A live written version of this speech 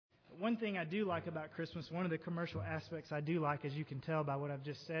One thing I do like about Christmas, one of the commercial aspects I do like, as you can tell by what I've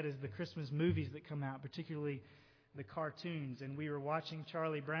just said, is the Christmas movies that come out, particularly the cartoons. And we were watching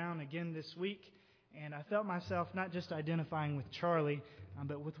Charlie Brown again this week, and I felt myself not just identifying with Charlie,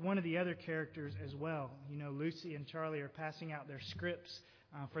 but with one of the other characters as well. You know, Lucy and Charlie are passing out their scripts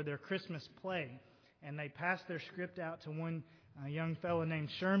for their Christmas play. And they passed their script out to one young fellow named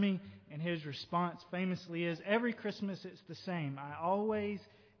Shermie, and his response famously is, "Every Christmas it's the same. I always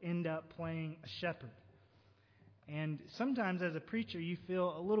end up playing a shepherd." And sometimes as a preacher, you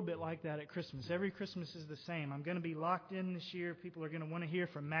feel a little bit like that at Christmas. Every Christmas is the same. I'm going to be locked in this year. People are going to want to hear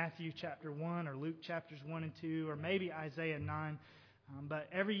from Matthew chapter 1 or Luke chapters 1 and 2 or maybe Isaiah 9. But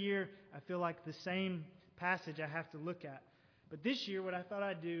every year I feel like the same passage I have to look at. But this year what I thought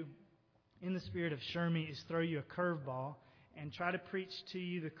I'd do in the spirit of Shermie is throw you a curveball and try to preach to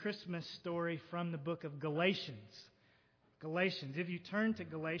you the Christmas story from the book of Galatians. Galatians. If you turn to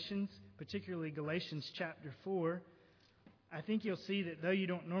Galatians, particularly Galatians chapter 4, I think you'll see that though you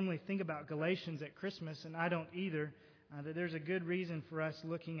don't normally think about Galatians at Christmas, and I don't either, that there's a good reason for us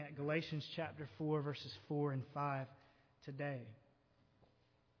looking at Galatians chapter 4, verses 4 and 5 today.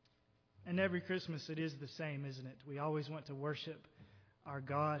 And every Christmas it is the same, isn't it? We always want to worship our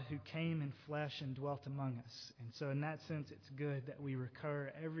God who came in flesh and dwelt among us. And so in that sense, it's good that we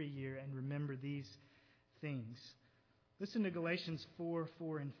recur every year and remember these things. Listen to Galatians 4,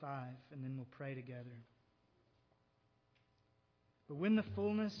 4 and 5, and then we'll pray together. "But when the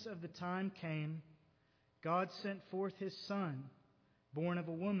fullness of the time came, God sent forth His Son, born of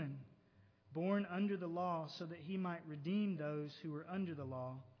a woman, born under the law, so that He might redeem those who were under the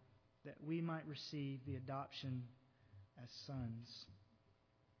law, that we might receive the adoption as sons."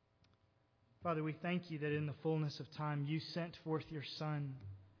 Father, we thank You that in the fullness of time You sent forth Your Son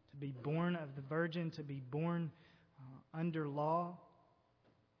to be born of the Virgin, to be born under law,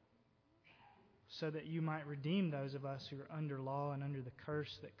 so that You might redeem those of us who are under law and under the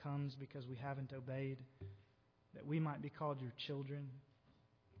curse that comes because we haven't obeyed, that we might be called Your children.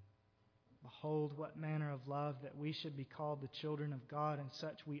 Behold, what manner of love that we should be called the children of God, and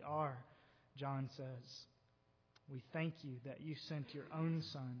such we are, John says. We thank You that You sent Your own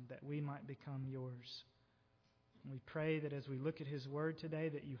Son that we might become Yours. And we pray that as we look at His Word today,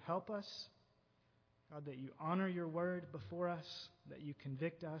 that You help us, God, that You honor Your Word before us, that You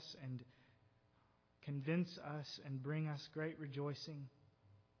convict us and convince us and bring us great rejoicing,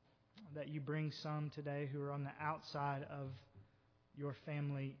 that You bring some today who are on the outside of Your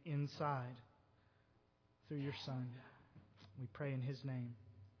family inside through Your Son. We pray in His name.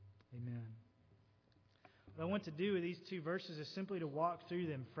 Amen. What I want to do with these two verses is simply to walk through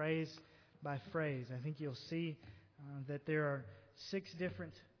them phrase by phrase. I think you'll see that there are 6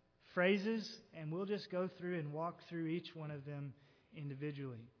 different phrases, and we'll just go through and walk through each one of them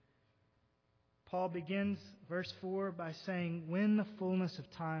individually. Paul begins verse 4 by saying, "When the fullness of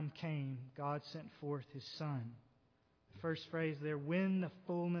time came, God sent forth His Son." The first phrase there, "when the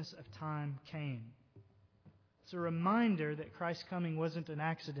fullness of time came." It's a reminder that Christ's coming wasn't an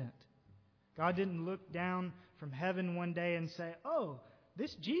accident. God didn't look down from heaven one day and say, "Oh,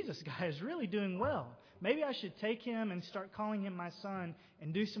 this Jesus guy is really doing well. Maybe I should take him and start calling him my son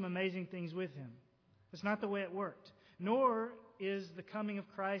and do some amazing things with him." That's not the way it worked. Nor was the coming of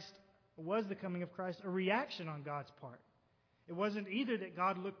Christ a reaction on God's part. It wasn't either that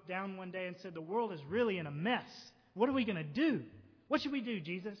God looked down one day and said, "The world is really in a mess. What are we going to do? What should we do,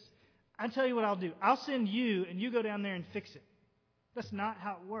 Jesus? I tell you what I'll do. I'll send you and you go down there and fix it." That's not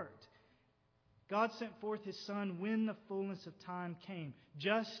how it worked. God sent forth His Son when the fullness of time came.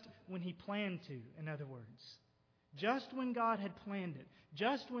 Just when He planned to, in other words. Just when God had planned it.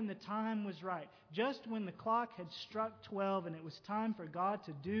 Just when the time was right. Just when the clock had struck 12 and it was time for God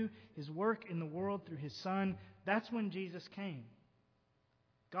to do His work in the world through His Son. That's when Jesus came.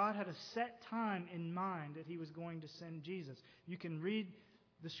 God had a set time in mind that He was going to send Jesus. You can read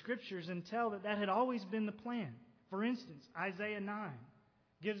the Scriptures and tell that had always been the plan. For instance, Isaiah 9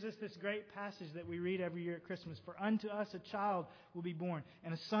 gives us this great passage that we read every year at Christmas. "For unto us a child will be born,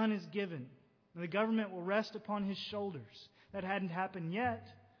 and a son is given, and the government will rest upon His shoulders." That hadn't happened yet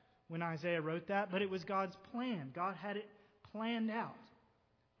when Isaiah wrote that, but it was God's plan. God had it planned out.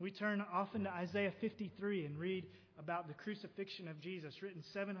 We turn often to Isaiah 53 and read about the crucifixion of Jesus, written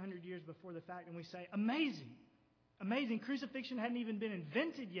 700 years before the fact, and we say, amazing. Amazing. Crucifixion hadn't even been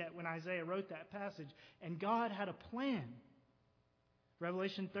invented yet when Isaiah wrote that passage, and God had a plan.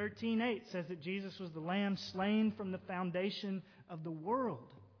 Revelation 13:8 says that Jesus was the Lamb slain from the foundation of the world.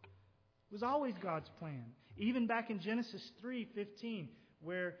 It was always God's plan. Even back in Genesis 3:15,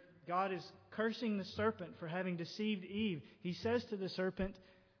 where God is cursing the serpent for having deceived Eve, He says to the serpent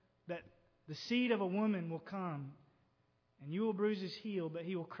that the seed of a woman will come, and you will bruise his heel, but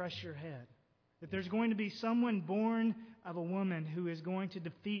he will crush your head. That there's going to be someone born of a woman who is going to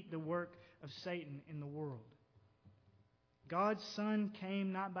defeat the work of Satan in the world. God's Son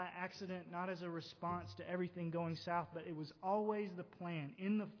came not by accident, not as a response to everything going south, but it was always the plan.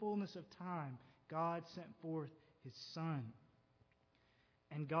 In the fullness of time, God sent forth His Son.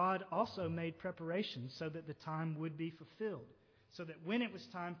 And God also made preparations so that the time would be fulfilled. So that when it was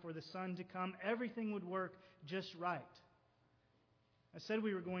time for the Son to come, everything would work just right. I said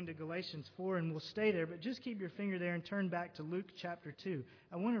we were going to Galatians 4, and we'll stay there, but just keep your finger there and turn back to Luke chapter 2.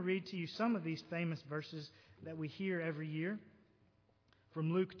 I want to read to you some of these famous verses that we hear every year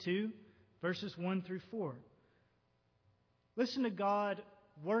from Luke 2, verses 1 through 4. Listen to God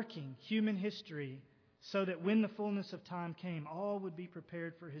working human history so that when the fullness of time came, all would be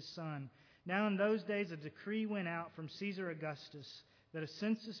prepared for His Son. Now in those days a decree went out from Caesar Augustus that a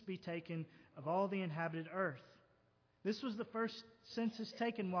census be taken of all the inhabited earth. This was the first census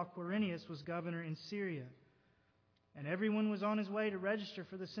taken while Quirinius was governor in Syria. And everyone was on his way to register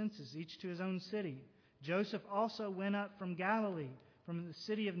for the census, each to his own city. Joseph also went up from Galilee, from the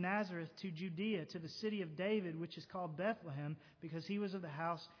city of Nazareth to Judea, to the city of David, which is called Bethlehem, because he was of the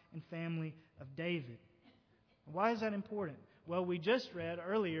house and family of David. Why is that important? Well, we just read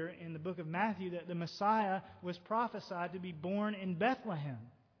earlier in the book of Matthew that the Messiah was prophesied to be born in Bethlehem.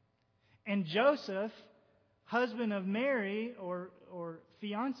 And Joseph, husband of Mary, or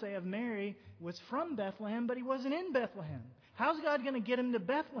fiancé of Mary, was from Bethlehem, but he wasn't in Bethlehem. How's God going to get him to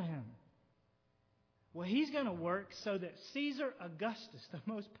Bethlehem? Well, He's going to work so that Caesar Augustus, the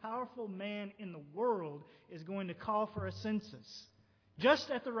most powerful man in the world, is going to call for a census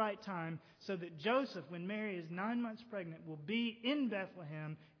just at the right time, so that Joseph, when Mary is 9 months pregnant, will be in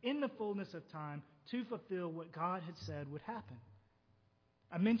Bethlehem in the fullness of time to fulfill what God had said would happen.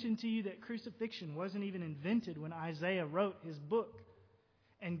 I mentioned to you that crucifixion wasn't even invented when Isaiah wrote his book.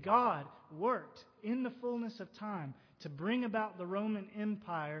 And God worked in the fullness of time to bring about the Roman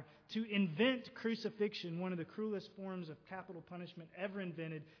Empire, to invent crucifixion, one of the cruelest forms of capital punishment ever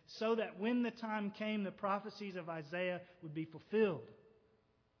invented, so that when the time came, the prophecies of Isaiah would be fulfilled.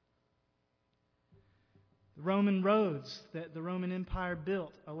 The Roman roads that the Roman Empire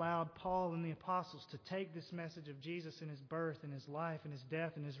built allowed Paul and the apostles to take this message of Jesus and His birth and His life and His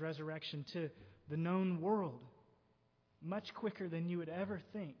death and His resurrection to the known world much quicker than you would ever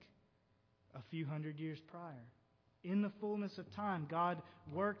think a few hundred years prior. In the fullness of time, God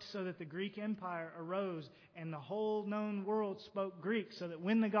worked so that the Greek Empire arose and the whole known world spoke Greek, so that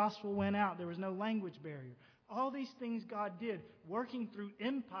when the gospel went out, there was no language barrier. All these things God did, working through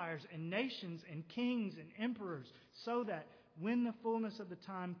empires and nations and kings and emperors, so that when the fullness of the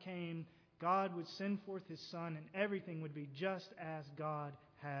time came, God would send forth His Son and everything would be just as God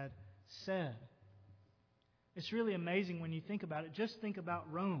had said. It's really amazing when you think about it. Just think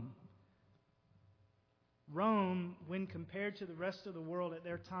about Rome. Rome, when compared to the rest of the world at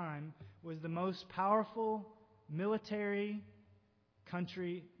their time, was the most powerful military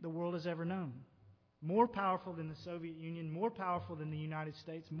country the world has ever known. More powerful than the Soviet Union, more powerful than the United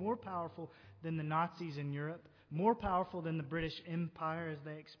States, more powerful than the Nazis in Europe, more powerful than the British Empire as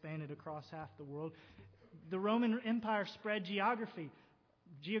they expanded across half the world. The Roman Empire spread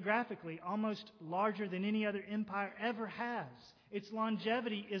geographically almost larger than any other empire ever has. Its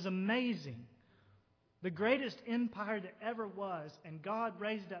longevity is amazing. The greatest empire that ever was, and God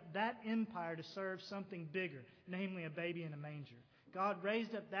raised up that empire to serve something bigger, namely a baby in a manger. God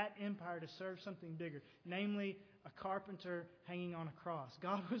raised up that empire to serve something bigger, namely a carpenter hanging on a cross.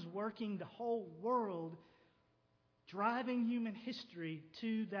 God was working the whole world, driving human history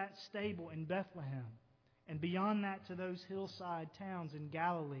to that stable in Bethlehem. And beyond that to those hillside towns in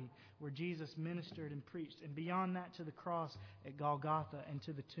Galilee where Jesus ministered and preached. And beyond that to the cross at Golgotha and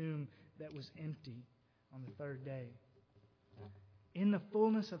to the tomb that was empty on the third day. In the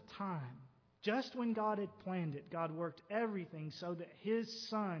fullness of time, just when God had planned it, God worked everything so that His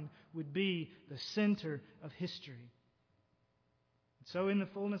Son would be the center of history. So in the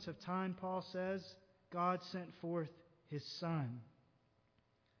fullness of time, Paul says, God sent forth His Son.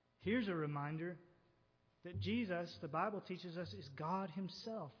 Here's a reminder that Jesus, the Bible teaches us, is God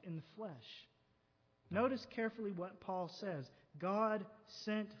Himself in the flesh. Notice carefully what Paul says. God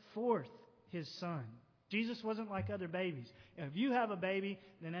sent forth His Son. Jesus wasn't like other babies. If you have a baby,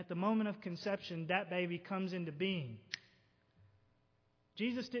 then at the moment of conception, that baby comes into being.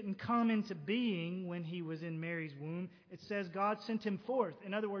 Jesus didn't come into being when He was in Mary's womb. It says God sent Him forth.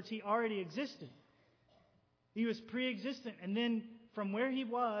 In other words, He already existed. He was pre-existent, and then from where he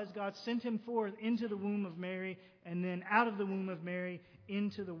was, God sent him forth into the womb of Mary, and then out of the womb of Mary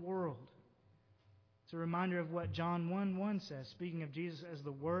into the world. It's a reminder of what John 1:1 says, speaking of Jesus as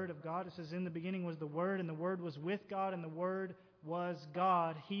the Word of God. It says, "In the beginning was the Word, and the Word was with God, and the Word was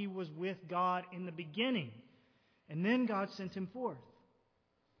God." He was with God in the beginning. And then God sent him forth.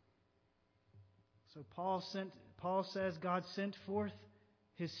 So Paul says God sent forth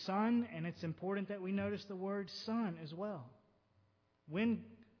His Son, and it's important that we notice the word Son as well. When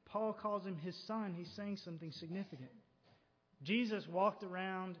Paul calls Him His Son, he's saying something significant. Jesus walked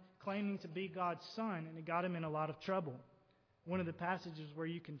around claiming to be God's Son, and it got Him in a lot of trouble. One of the passages where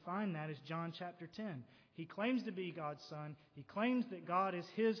you can find that is John chapter 10. He claims to be God's Son. He claims that God is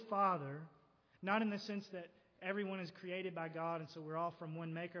His Father, not in the sense that everyone is created by God and so we're all from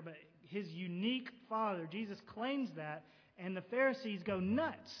one Maker, but His unique Father. Jesus claims that, and the Pharisees go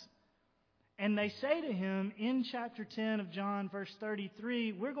nuts. And they say to Him in chapter 10 of John, verse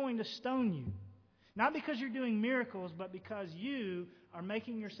 33, "We're going to stone you. Not because you're doing miracles, but because you are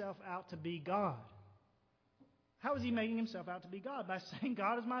making yourself out to be God." How is He making Himself out to be God? By saying,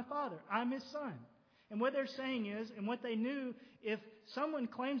 "God is my Father. I'm His Son." And what they're saying is, and what they knew, if someone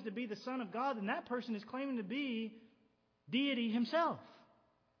claims to be the Son of God, then that person is claiming to be deity himself.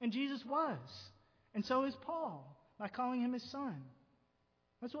 And Jesus was. And so is Paul, by calling Him His Son.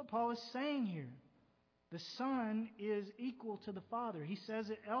 That's what Paul is saying here. The Son is equal to the Father. He says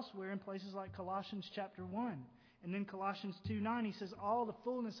it elsewhere in places like Colossians chapter 1. And then Colossians 2:9, he says, all the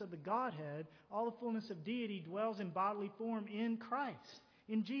fullness of the Godhead, all the fullness of deity dwells in bodily form in Christ,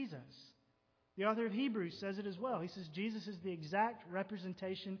 in Jesus. The author of Hebrews says it as well. He says Jesus is the exact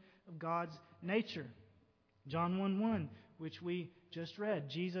representation of God's nature. John 1:1, which we just read.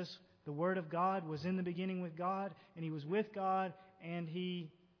 Jesus, the Word of God, was in the beginning with God, and He was with God, and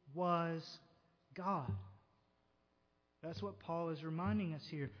He was God. That's what Paul is reminding us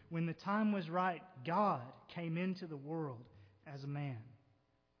here. When the time was right, God came into the world as a man.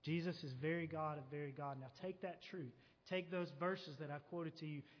 Jesus is very God of very God. Now take that truth. Take those verses that I've quoted to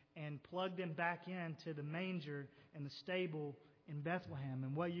you and plug them back into the manger and the stable in Bethlehem.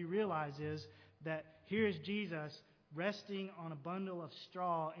 And what you realize is that here is Jesus resting on a bundle of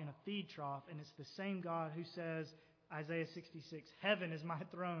straw in a feed trough, and it's the same God who says, Isaiah 66, "Heaven is my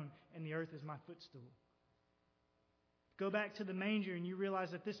throne and the earth is my footstool." Go back to the manger and you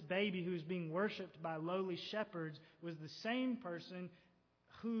realize that this baby who is being worshipped by lowly shepherds was the same person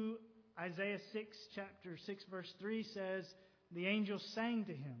who Isaiah 6, chapter 6, verse 3 says, the angels sang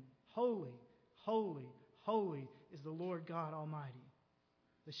to Him, "Holy, holy, holy is the Lord God Almighty."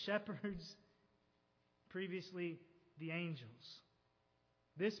 The shepherds, previously the angels.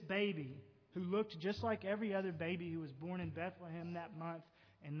 This baby, who looked just like every other baby who was born in Bethlehem that month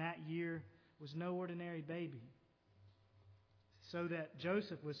and that year, was no ordinary baby. So that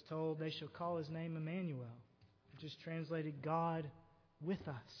Joseph was told, "They shall call His name Emmanuel," which is translated God with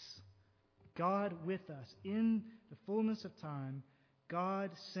us. God with us. In the fullness of time,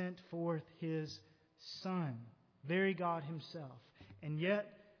 God sent forth His Son, very God Himself. And yet,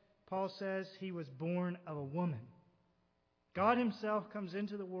 Paul says He was born of a woman. God Himself comes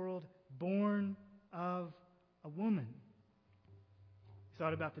into the world born of a woman. You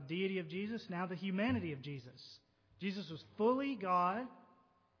thought about the deity of Jesus, now the humanity of Jesus. Jesus was fully God,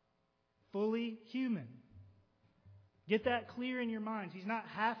 fully human. Get that clear in your minds. He's not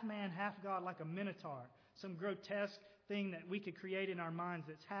half man, half God like a minotaur, some grotesque thing that we could create in our minds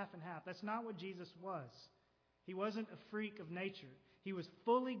that's half and half. That's not what Jesus was. He wasn't a freak of nature. He was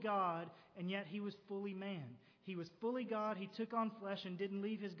fully God, and yet He was fully man. He was fully God. He took on flesh and didn't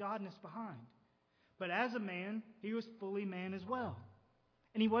leave His godness behind. But as a man, He was fully man as well.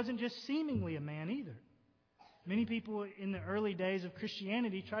 And He wasn't just seemingly a man either. Many people in the early days of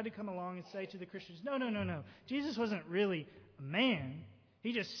Christianity tried to come along and say to the Christians, no. Jesus wasn't really a man.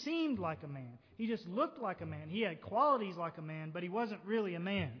 He just seemed like a man. He just looked like a man. He had qualities like a man, but He wasn't really a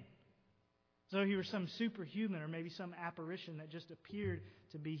man. So He was some superhuman or maybe some apparition that just appeared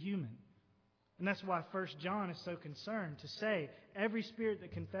to be human. And that's why 1 John is so concerned to say every spirit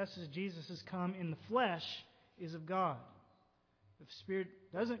that confesses Jesus has come in the flesh is of God. If the spirit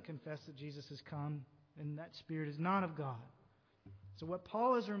doesn't confess that Jesus has come, then that spirit is not of God. So what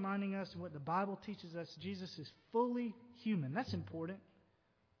Paul is reminding us and what the Bible teaches us, Jesus is fully human. That's important.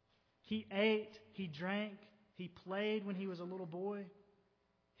 He ate, He drank, He played when He was a little boy.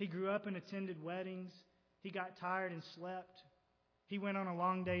 He grew up and attended weddings. He got tired and slept. He went on a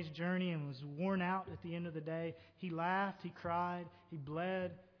long day's journey and was worn out at the end of the day. He laughed, He cried, He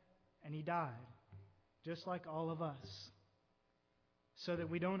bled, and He died, just like all of us. so that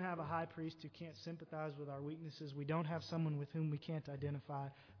we don't have a high priest who can't sympathize with our weaknesses. We don't have someone with whom we can't identify.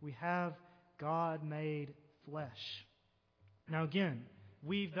 We have God made flesh. Now again,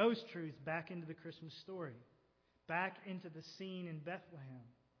 weave those truths back into the Christmas story, back into the scene in Bethlehem.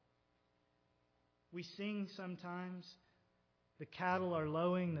 We sing sometimes, the cattle are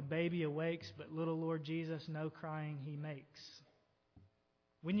lowing, the baby awakes, but little Lord Jesus no crying he makes.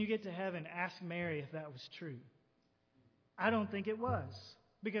 When you get to heaven, ask Mary if that was true. I don't think it was,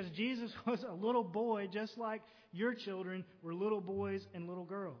 because Jesus was a little boy just like your children were little boys and little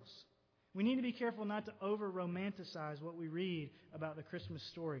girls. We need to be careful not to over-romanticize what we read about the Christmas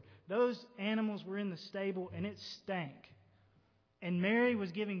story. Those animals were in the stable and it stank. And Mary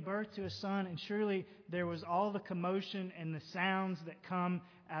was giving birth to a son, and surely there was all the commotion and the sounds that come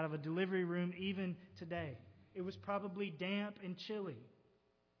out of a delivery room even today. It was probably damp and chilly.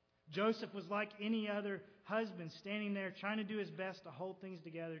 Joseph was like any other husband, standing there trying to do his best to hold things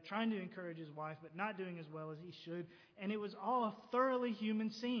together, trying to encourage his wife, but not doing as well as he should. And it was all a thoroughly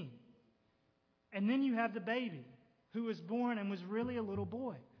human scene. And then you have the baby who was born and was really a little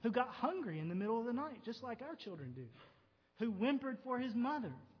boy, who got hungry in the middle of the night, just like our children do, who whimpered for his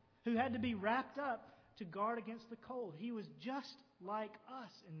mother, who had to be wrapped up to guard against the cold. He was just like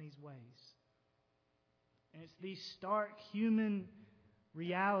us in these ways. And it's these stark human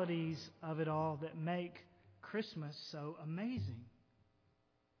realities of it all that make Christmas so amazing.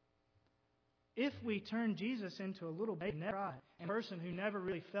 If we turn Jesus into a little baby, a person who never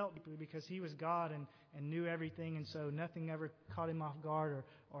really felt deeply because he was God and knew everything, and so nothing ever caught him off guard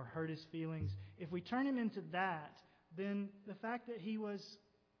or hurt his feelings, if we turn him into that, then the fact that he was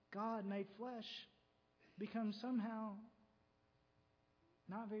God made flesh becomes somehow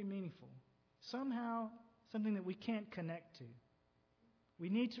not very meaningful. Somehow something that we can't connect to. We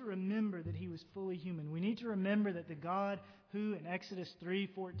need to remember that he was fully human. We need to remember that the God who in Exodus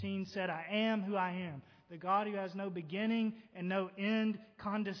 3:14 said, I am who I am, the God who has no beginning and no end,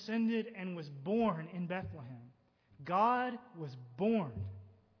 condescended and was born in Bethlehem. God was born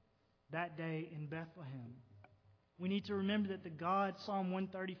that day in Bethlehem. We need to remember that the God, Psalm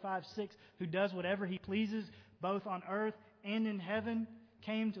 135:6, who does whatever he pleases, both on earth and in heaven,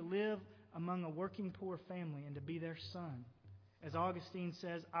 came to live among a working poor family and to be their son. As Augustine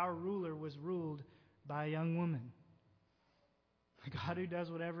says, our ruler was ruled by a young woman. The God who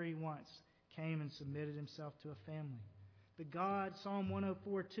does whatever he wants came and submitted himself to a family. The God, Psalm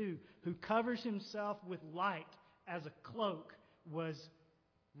 104:2, who covers himself with light as a cloak, was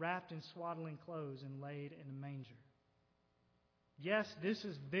wrapped in swaddling clothes and laid in a manger. Yes, this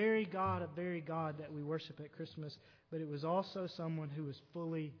is very God that we worship at Christmas, but it was also someone who was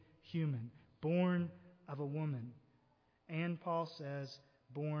fully human, born of a woman. And Paul says,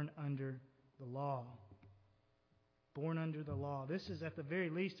 born under the law. Born under the law. This is at the very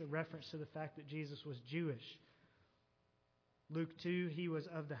least a reference to the fact that Jesus was Jewish. Luke 2, he was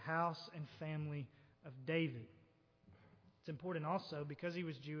of the house and family of David. It's important also, because he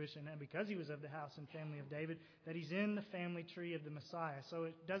was Jewish and because he was of the house and family of David, that he's in the family tree of the Messiah. So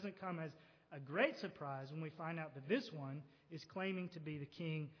it doesn't come as a great surprise when we find out that this one is claiming to be the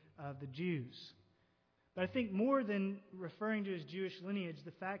king of the Jews. But I think more than referring to his Jewish lineage,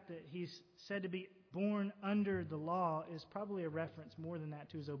 the fact that he's said to be born under the law is probably a reference more than that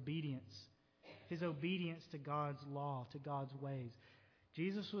to his obedience. His obedience to God's law, to God's ways.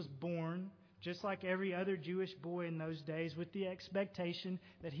 Jesus was born just like every other Jewish boy in those days, with the expectation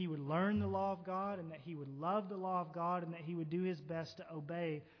that he would learn the law of God and that he would love the law of God and that he would do his best to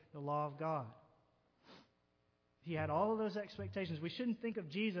obey the law of God. He had all of those expectations. We shouldn't think of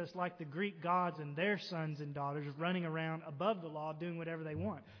Jesus like the Greek gods and their sons and daughters running around above the law doing whatever they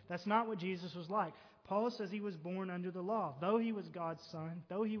want. That's not what Jesus was like. Paul says he was born under the law. Though he was God's son,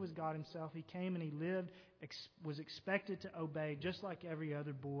 though he was God himself, he came and he lived, was expected to obey just like every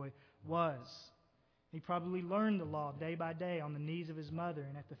other boy was. He probably learned the law day by day on the knees of his mother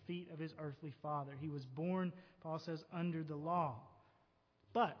and at the feet of his earthly father. He was born, Paul says, under the law.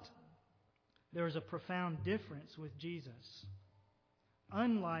 But there was a profound difference with Jesus.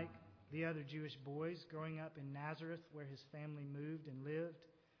 Unlike the other Jewish boys growing up in Nazareth where his family moved and lived,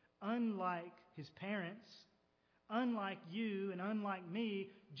 unlike his parents, unlike you and unlike me,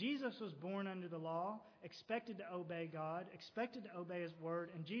 Jesus was born under the law, expected to obey God, expected to obey his word,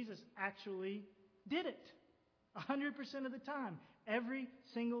 and Jesus actually did it 100% of the time, every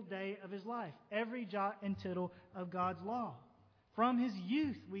single day of his life, every jot and tittle of God's law. From his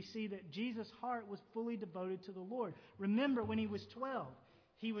youth, we see that Jesus' heart was fully devoted to the Lord. Remember, when he was 12,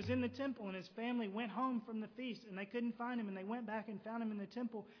 He was in the temple, and his family went home from the feast, and they couldn't find him, and they went back and found him in the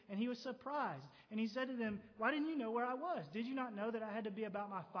temple, and he was surprised. And he said to them, "Why didn't you know where I was? Did you not know that I had to be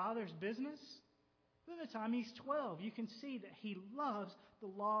about my Father's business?" By the time he's 12, you can see that he loves the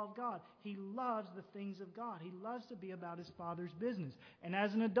law of God. He loves the things of God. He loves to be about his Father's business. And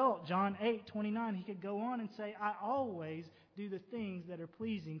as an adult, John 8:29, he could go on and say, "I always do the things that are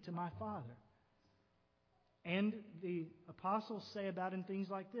pleasing to my Father." And the apostles say about him things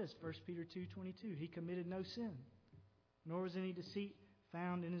like this, 1 Peter 2:22, he committed no sin, nor was any deceit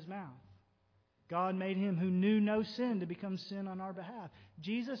found in his mouth. God made him who knew no sin to become sin on our behalf.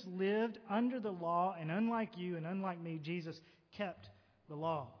 Jesus lived under the law, and unlike you and unlike me, Jesus kept the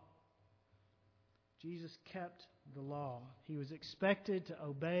law. Jesus kept the law. He was expected to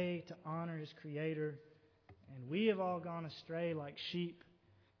obey, to honor his Creator, and we have all gone astray like sheep.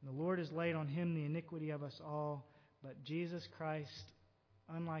 And the Lord has laid on him the iniquity of us all. But Jesus Christ,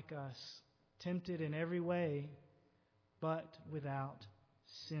 unlike us, tempted in every way, but without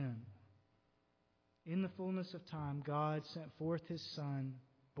sin. In the fullness of time, God sent forth his Son,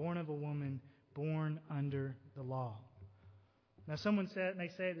 born of a woman, born under the law. Now someone may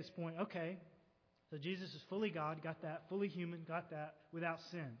say at this point, okay, so Jesus is fully God, got that, fully human, got that, without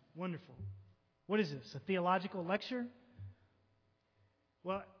sin. Wonderful. What is this, a theological lecture?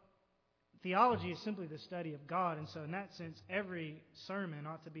 Well, theology is simply the study of God, and so in that sense, every sermon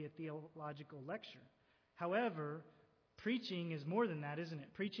ought to be a theological lecture. However, preaching is more than that, isn't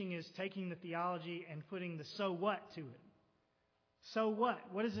it? Preaching is taking the theology and putting the so what to it. So what?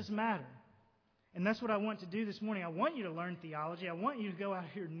 What does this matter? And that's what I want to do this morning. I want you to learn theology. I want you to go out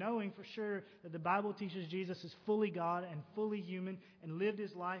here knowing for sure that the Bible teaches Jesus is fully God and fully human and lived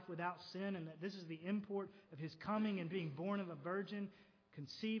his life without sin, and that this is the import of his coming and being born of a virgin,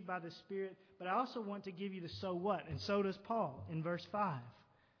 conceived by the Spirit. But I also want to give you the so what, and so does Paul in verse 5.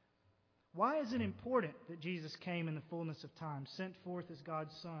 Why is it important that Jesus came in the fullness of time, sent forth as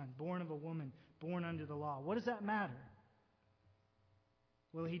God's Son, born of a woman, born under the law? What does that matter?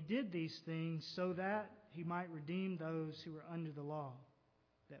 Well, he did these things so that he might redeem those who were under the law,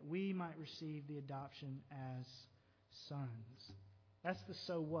 that we might receive the adoption as sons. That's the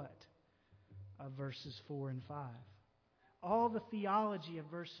so what of verses 4 and 5. All the theology of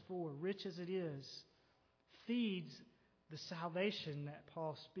verse 4, rich as it is, feeds the salvation that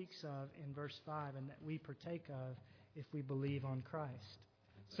Paul speaks of in verse 5 and that we partake of if we believe on Christ.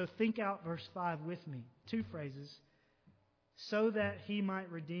 So think out verse 5 with me. Two phrases. So that he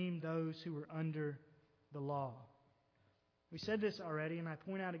might redeem those who were under the law. We said this already, and I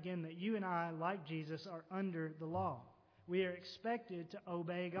point out again that you and I, like Jesus, are under the law. We are expected to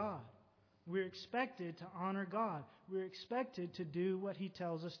obey God. We're expected to honor God. We're expected to do what he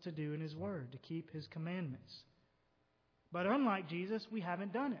tells us to do in his word, to keep his commandments. But unlike Jesus, we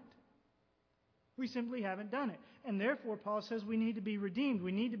haven't done it. We simply haven't done it. And therefore, Paul says we need to be redeemed.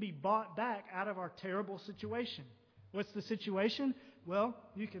 We need to be bought back out of our terrible situation. What's the situation? Well,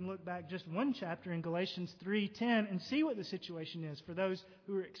 you can look back just one chapter in Galatians 3:10 and see what the situation is for those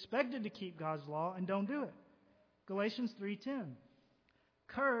who are expected to keep God's law and don't do it. Galatians 3:10.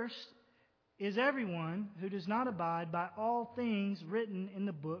 Cursed is everyone who does not abide by all things written in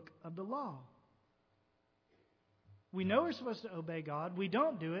the book of the law. We know we're supposed to obey God. We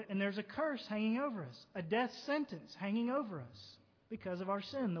don't do it, and there's a curse hanging over us, a death sentence hanging over us because of our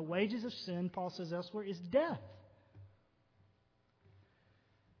sin. The wages of sin, Paul says elsewhere, is death.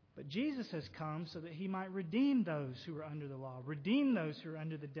 But Jesus has come so that he might redeem those who are under the law, redeem those who are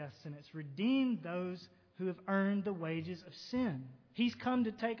under the death sentence, redeem those who have earned the wages of sin. He's come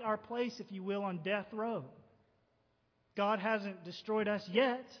to take our place, if you will, on death row. God hasn't destroyed us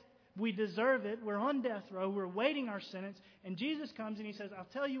yet. We deserve it. We're on death row. We're waiting our sentence. And Jesus comes and he says, I'll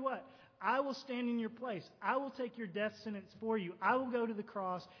tell you what. I will stand in your place. I will take your death sentence for you. I will go to the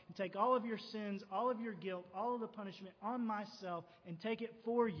cross and take all of your sins, all of your guilt, all of the punishment on myself and take it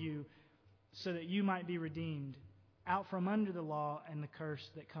for you so that you might be redeemed out from under the law and the curse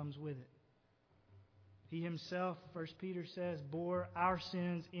that comes with it. He himself, 1 Peter says, bore our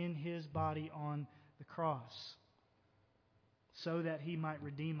sins in his body on the cross so that he might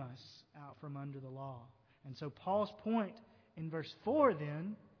redeem us out from under the law. And so Paul's point in verse 4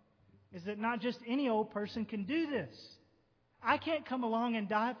 then is that not just any old person can do this. I can't come along and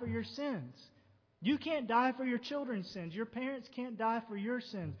die for your sins. You can't die for your children's sins. Your parents can't die for your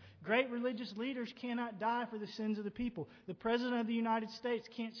sins. Great religious leaders cannot die for the sins of the people. The President of the United States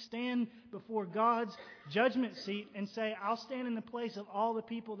can't stand before God's judgment seat and say, I'll stand in the place of all the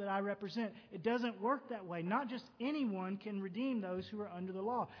people that I represent. It doesn't work that way. Not just anyone can redeem those who are under the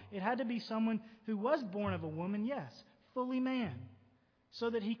law. It had to be someone who was born of a woman, yes, fully man, so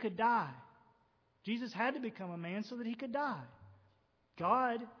that he could die. Jesus had to become a man so that he could die.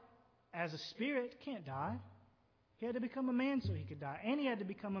 God, as a spirit, can't die. He had to become a man so he could die. And he had to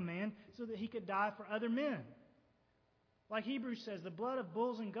become a man so that he could die for other men. Like Hebrews says, the blood of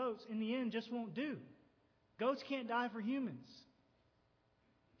bulls and goats in the end just won't do. Goats can't die for humans.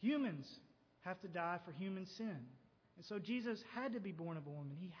 Humans have to die for human sin. And so Jesus had to be born of a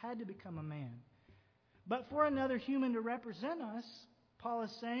woman. He had to become a man. But for another human to represent us, Paul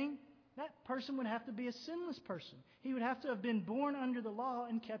is saying, that person would have to be a sinless person. He would have to have been born under the law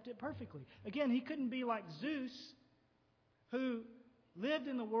and kept it perfectly. Again, he couldn't be like Zeus, who lived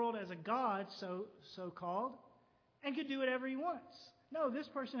in the world as a god, so-called, and could do whatever he wants. No, this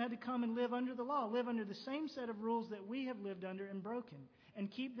person had to come and live under the law, live under the same set of rules that we have lived under and broken,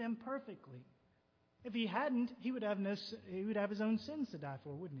 and keep them perfectly. If he hadn't, he would have his own sins to die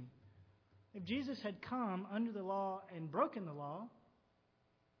for, wouldn't he? If Jesus had come under the law and broken the law,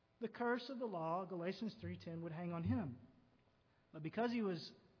 the curse of the law, Galatians 3:10, would hang on him. But because he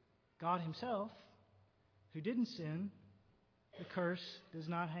was God himself, who didn't sin, the curse does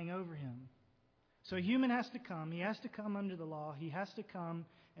not hang over him. So a human has to come. He has to come under the law. He has to come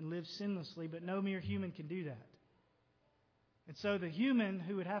and live sinlessly, but no mere human can do that. And so the human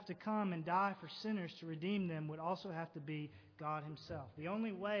who would have to come and die for sinners to redeem them would also have to be God himself. The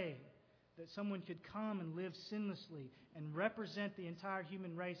only way that someone could come and live sinlessly and represent the entire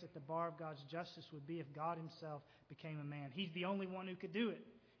human race at the bar of God's justice would be if God himself became a man. He's the only one who could do it.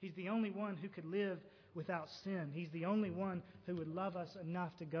 He's the only one who could live without sin. He's the only one who would love us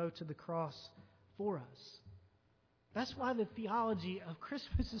enough to go to the cross for us. That's why the theology of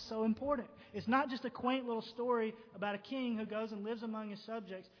Christmas is so important. It's not just a quaint little story about a king who goes and lives among his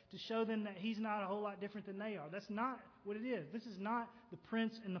subjects to show them that he's not a whole lot different than they are. That's not what it is. This is not the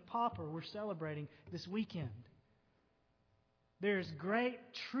prince and the pauper we're celebrating this weekend. There's great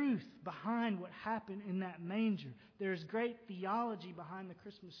truth behind what happened in that manger. There's great theology behind the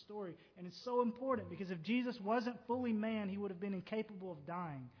Christmas story. And it's so important because if Jesus wasn't fully man, he would have been incapable of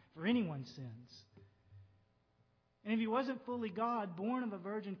dying for anyone's sins. And if he wasn't fully God, born of a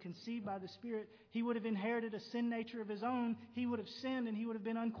virgin, conceived by the Spirit, he would have inherited a sin nature of his own. He would have sinned and he would have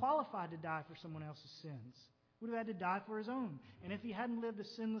been unqualified to die for someone else's sins. Would have had to die for his own. And if he hadn't lived a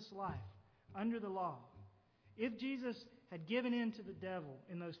sinless life under the law, if Jesus had given in to the devil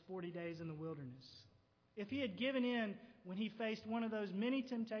in those 40 days in the wilderness, if he had given in when he faced one of those many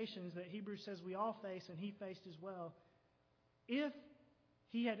temptations that Hebrews says we all face and he faced as well, if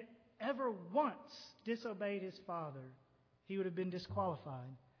he had ever once disobeyed his Father, he would have been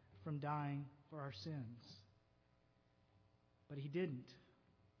disqualified from dying for our sins. But he didn't.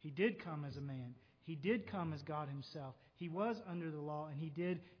 He did come as a man. He did come as God himself. He was under the law, and he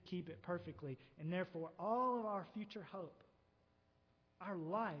did keep it perfectly. And therefore, all of our future hope, our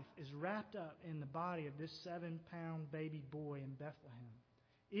life is wrapped up in the body of this 7-pound baby boy in Bethlehem.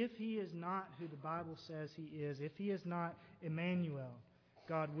 If he is not who the Bible says he is, if he is not Emmanuel,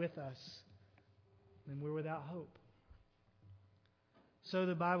 God with us, then we're without hope. So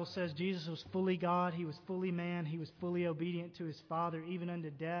the Bible says Jesus was fully God, he was fully man, he was fully obedient to his Father, even unto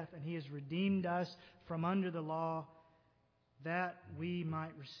death, and he has redeemed us from under the law that we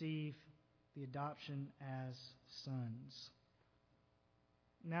might receive the adoption as sons.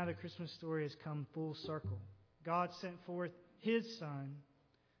 Now the Christmas story has come full circle. God sent forth his Son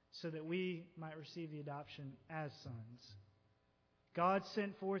so that we might receive the adoption as sons. God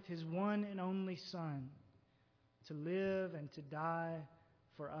sent forth his one and only Son to live and to die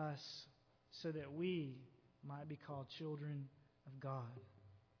for us so that we might be called children of God.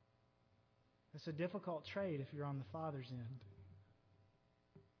 It's a difficult trade if you're on the Father's end.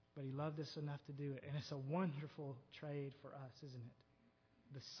 But he loved us enough to do it. And it's a wonderful trade for us, isn't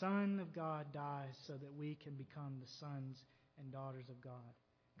it? The Son of God dies so that we can become the sons and daughters of God.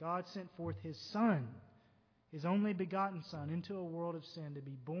 God sent forth his Son, his only begotten Son, into a world of sin to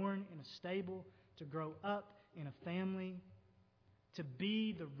be born in a stable, to grow up in a family, to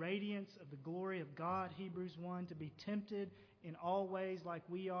be the radiance of the glory of God, Hebrews 1, to be tempted in all ways like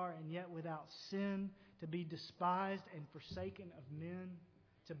we are and yet without sin, to be despised and forsaken of men,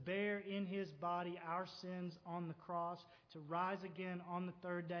 to bear in his body our sins on the cross, to rise again on the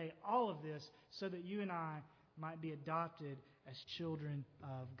third day. All of this so that you and I might be adopted as children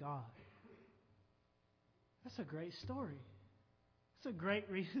of God. That's a great story. It's a great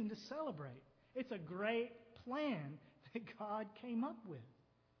reason to celebrate. It's a great plan that God came up with.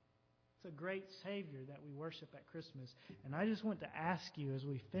 It's a great Savior that we worship at Christmas. And I just want to ask you as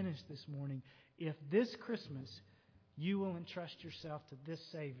we finish this morning, if this Christmas you will entrust yourself to this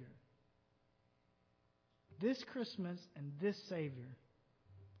Savior. This Christmas and this Savior,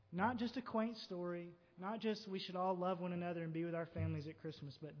 Not just a quaint story, not just we should all love one another and be with our families at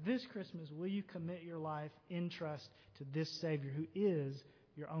Christmas, but this Christmas, will you commit your life in trust to this Savior who is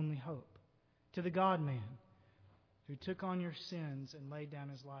your only hope, to the God-man who took on your sins and laid down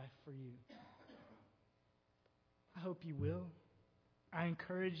His life for you? I hope you will. I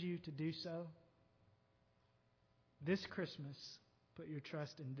encourage you to do so. This Christmas, put your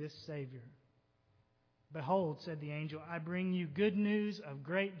trust in this Savior. Behold, said the angel, I bring you good news of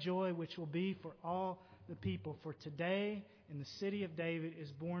great joy, which will be for all the people. For today, in the city of David, is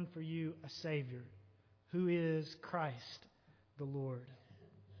born for you a Savior, who is Christ the Lord.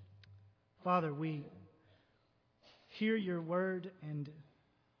 Father, we hear your word, and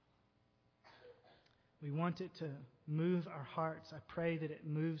we want it to move our hearts. I pray that it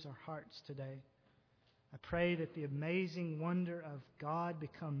moves our hearts today. I pray that the amazing wonder of God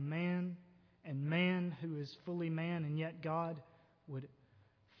become man, and man who is fully man, and yet God would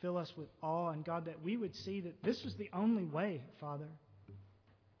fill us with awe. And God, that we would see that this was the only way, Father.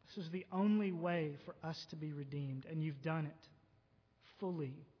 This was the only way for us to be redeemed. And you've done it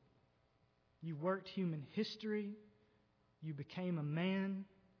fully. You worked human history. You became a man.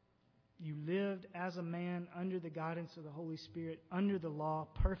 You lived as a man under the guidance of the Holy Spirit, under the law,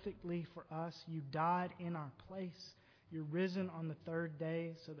 perfectly for us. You died in our place. You're risen on the third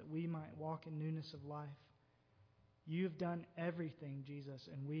day so that we might walk in newness of life. You've done everything, Jesus,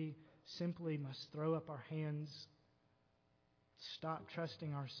 and we simply must throw up our hands, stop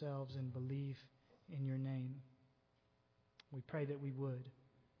trusting ourselves, and believe in your name. We pray that we would.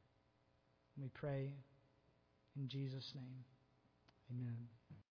 We pray in Jesus' name. Amen.